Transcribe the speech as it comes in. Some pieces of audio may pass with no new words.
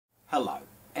Hello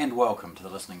and welcome to the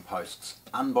Listening Post's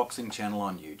unboxing channel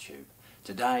on YouTube.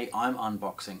 Today I'm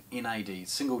unboxing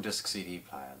NAD's single disc CD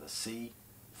player, the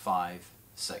C568.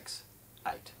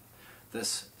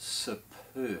 This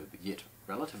superb yet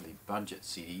relatively budget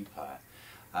CD player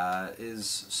is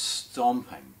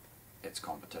stomping its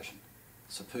competition.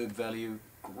 Superb value,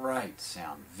 great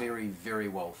sound, very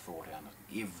well thought out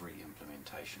in every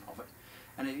implementation of it,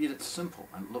 and yet it's simple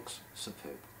and it looks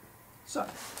superb. So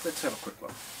let's have a quick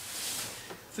look.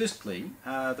 Firstly,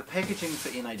 the packaging for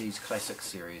NAD's classic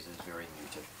series is very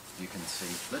muted. You can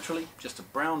see literally just a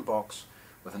brown box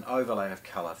with an overlay of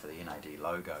colour for the NAD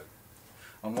logo.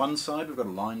 On one side we've got a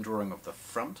line drawing of the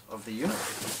front of the unit.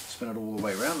 Spin it all the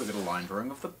way around, we've got a line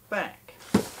drawing of the back.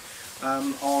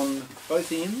 On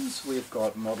both ends we've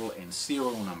got model and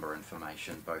serial number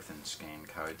information, both in scan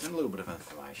codes, and a little bit of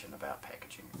information about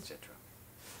packaging, etc.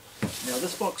 Now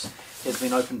this box has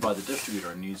been opened by the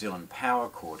distributor, a New Zealand power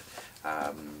cord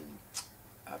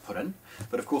put in,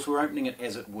 but of course we're opening it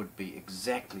as it would be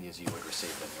exactly as you would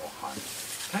receive it in your home.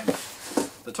 Okay,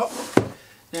 the top.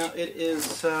 Now it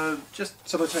is just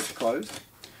sellotaped closed.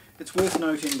 It's worth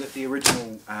noting that the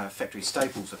original factory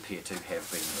staples appear to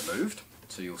have been removed,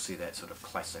 so you'll see that sort of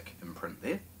classic imprint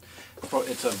there.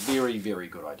 It's a very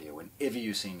good idea whenever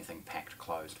you see anything packed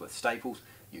closed with staples,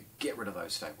 you get rid of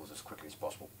those staples as quickly as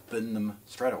possible. Bin them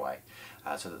straight away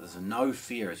so that there's no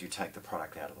fear as you take the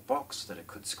product out of the box that it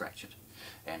could scratch it.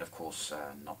 And of course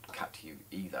not cut you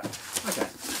either. Okay,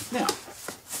 now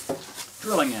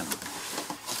drilling in.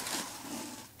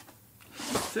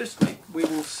 Firstly we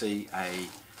will see a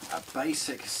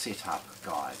basic setup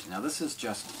guide. Now this is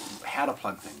just how to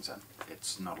plug things in.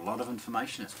 It's not a lot of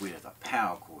information, it's where the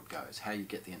power cord goes, how you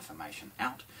get the information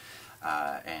out,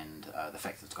 and the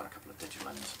fact that it's got a couple of digital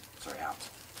ins, out.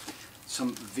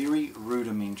 Some very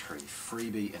rudimentary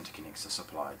freebie interconnects are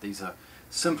supplied. These are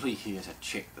simply here to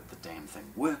check that the damn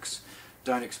thing works.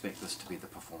 Don't expect this to be the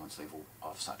performance level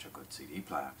of such a good CD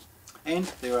player. And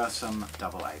there are some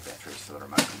AA batteries for the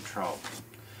remote control.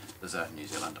 There's a New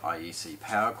Zealand IEC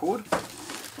power cord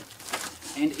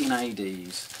and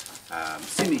NAD's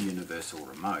semi-universal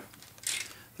remote.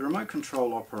 The remote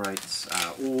control operates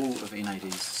all of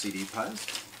NAD's CD players.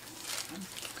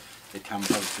 It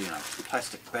comes obviously in a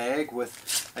plastic bag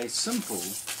with a simple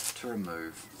to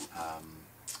remove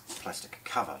plastic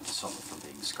cover to stop it from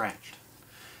being scratched.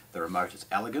 The remote is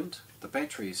elegant. The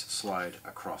batteries slide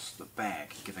across the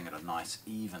bag, giving it a nice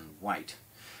even weight,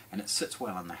 and it sits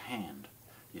well in the hand.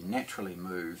 You naturally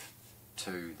move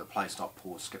to the play, stop,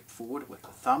 pause, skip forward with the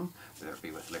thumb, whether it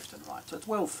be with left and right. So it's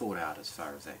well thought out as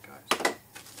far as that goes.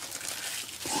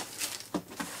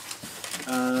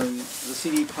 The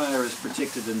CD player is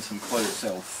protected in some closed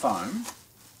cell foam,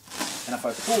 and if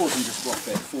I pause and just rock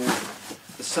that forward,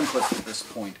 the simplest at this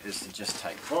point is to just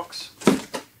take the box,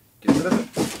 get rid of it,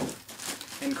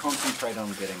 and concentrate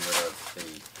on getting rid of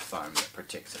the foam that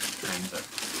protects it in transit.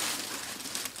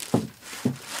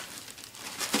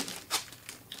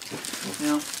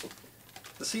 Now,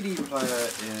 the CD player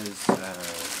is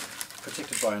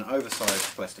protected by an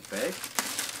oversized plastic bag,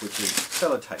 which is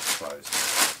sellotaped closed.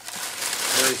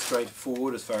 Very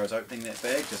straightforward as far as opening that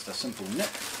bag, just a simple nip,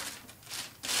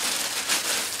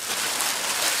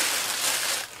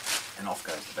 and off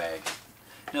goes the bag.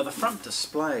 Now the front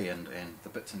display and the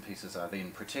bits and pieces are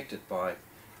then protected by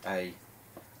a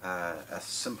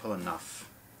simple enough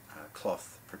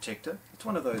cloth protector. It's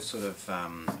one of those sort of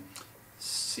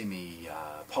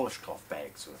semi-polished cloth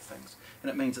bags sort of things, and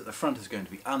it means that the front is going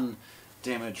to be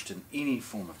undamaged in any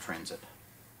form of transit.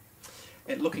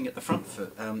 And looking at the front,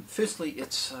 firstly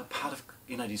it's part of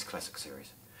NAD's classic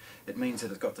series. It means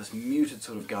that it's got this muted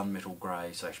sort of gunmetal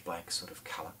grey / black sort of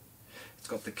colour. It's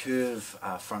got the curve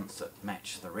fronts that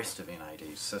match the rest of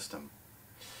NAD's system.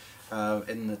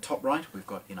 In the top right we've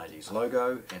got NAD's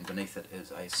logo, and beneath it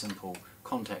is a simple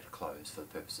contact close for the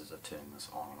purposes of turning this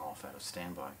on and off out of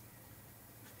standby.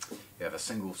 You have a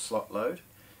single slot load.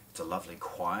 It's a lovely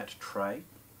quiet tray,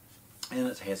 and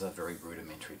it has a very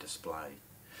rudimentary display.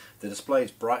 The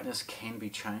display's brightness can be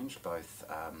changed both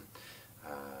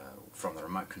from the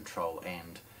remote control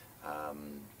and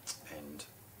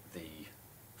the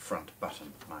front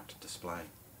button marked display.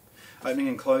 Opening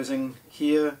and closing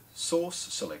here, source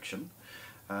selection.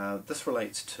 This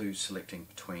relates to selecting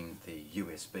between the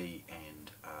USB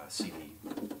and CD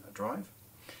drive.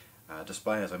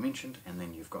 Display as I mentioned, and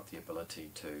then you've got the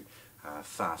ability to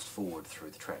fast forward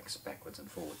through the tracks backwards and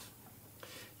forwards.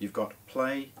 You've got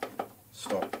play,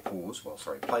 stop, pause,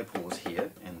 play, pause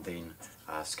here, and then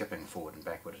skipping forward and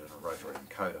backward in a rotary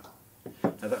encoder.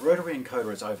 Now that rotary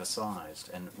encoder is oversized,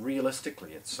 and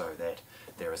realistically it's so that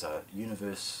there is a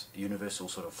universal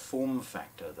sort of form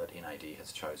factor that NAD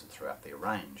has chosen throughout their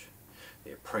range.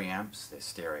 Their preamps, their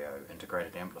stereo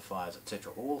integrated amplifiers,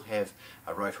 etc. all have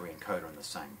a rotary encoder in the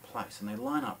same place, and they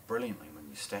line up brilliantly when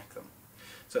you stack them.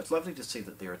 So it's lovely to see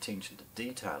that their attention to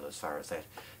detail as far as that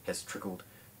has trickled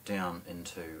down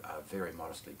into a very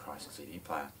modestly priced CD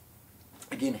player.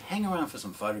 Again, hang around for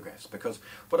some photographs, because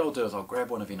what I'll do is I'll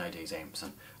grab one of NAD's amps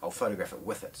and I'll photograph it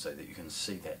with it so that you can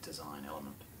see that design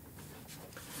element.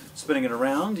 Spinning it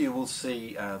around, you will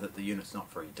see that the unit's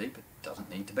not very deep. It doesn't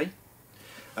need to be.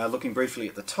 Looking briefly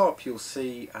at the top, you'll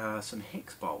see some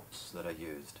hex bolts that are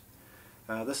used.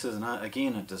 This is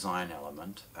again a design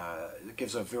element. It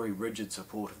gives a very rigid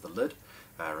support of the lid,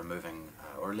 removing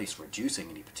or at least reducing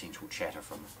any potential chatter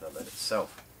from the lid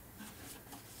itself.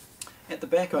 At the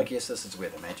back, I guess this is where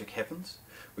the magic happens.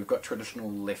 We've got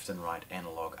traditional left and right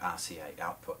analog RCA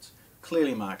outputs,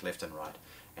 clearly marked left and right,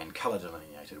 and colour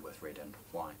delineated with red and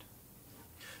white.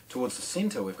 Towards the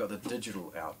centre, we've got the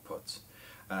digital outputs.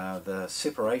 The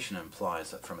separation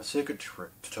implies that from a circuit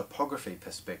topography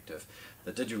perspective,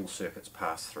 the digital circuits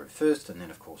pass through first and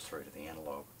then of course through to the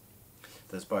analog.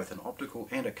 There's both an optical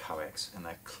and a coax, and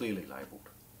they're clearly labelled.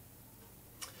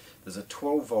 There's a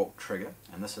 12 volt trigger,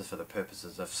 and this is for the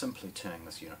purposes of simply turning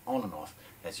this unit on and off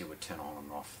as you would turn on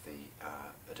and off the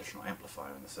additional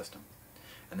amplifier in the system.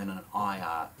 And then an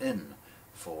IR in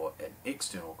for an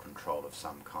external control of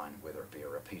some kind, whether it be a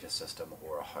repeater system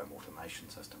or a home automation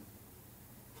system.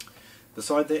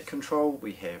 Beside that control,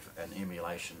 we have an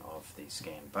emulation of the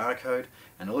scan barcode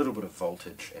and a little bit of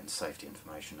voltage and safety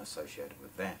information associated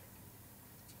with that.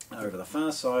 Over the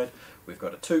far side, we've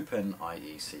got a 2-pin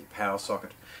IEC power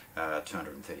socket,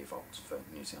 230 volts for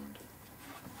New Zealand.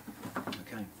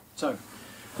 Okay, so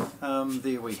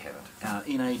there we have it.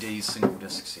 NAD's single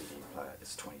disc CD player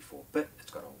is 24-bit.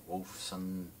 It's got a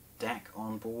Wolfson DAC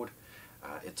on board.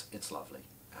 It's lovely.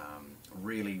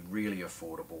 Really, really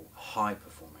affordable,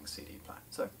 high-performing CD player.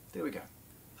 So there we go.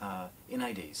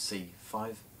 NAD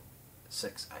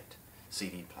C568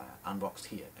 CD player, unboxed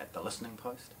here at the Listening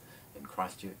Post in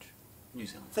Christchurch, New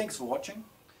Zealand. Thanks for watching.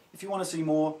 If you want to see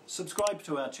more, subscribe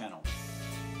to our channel.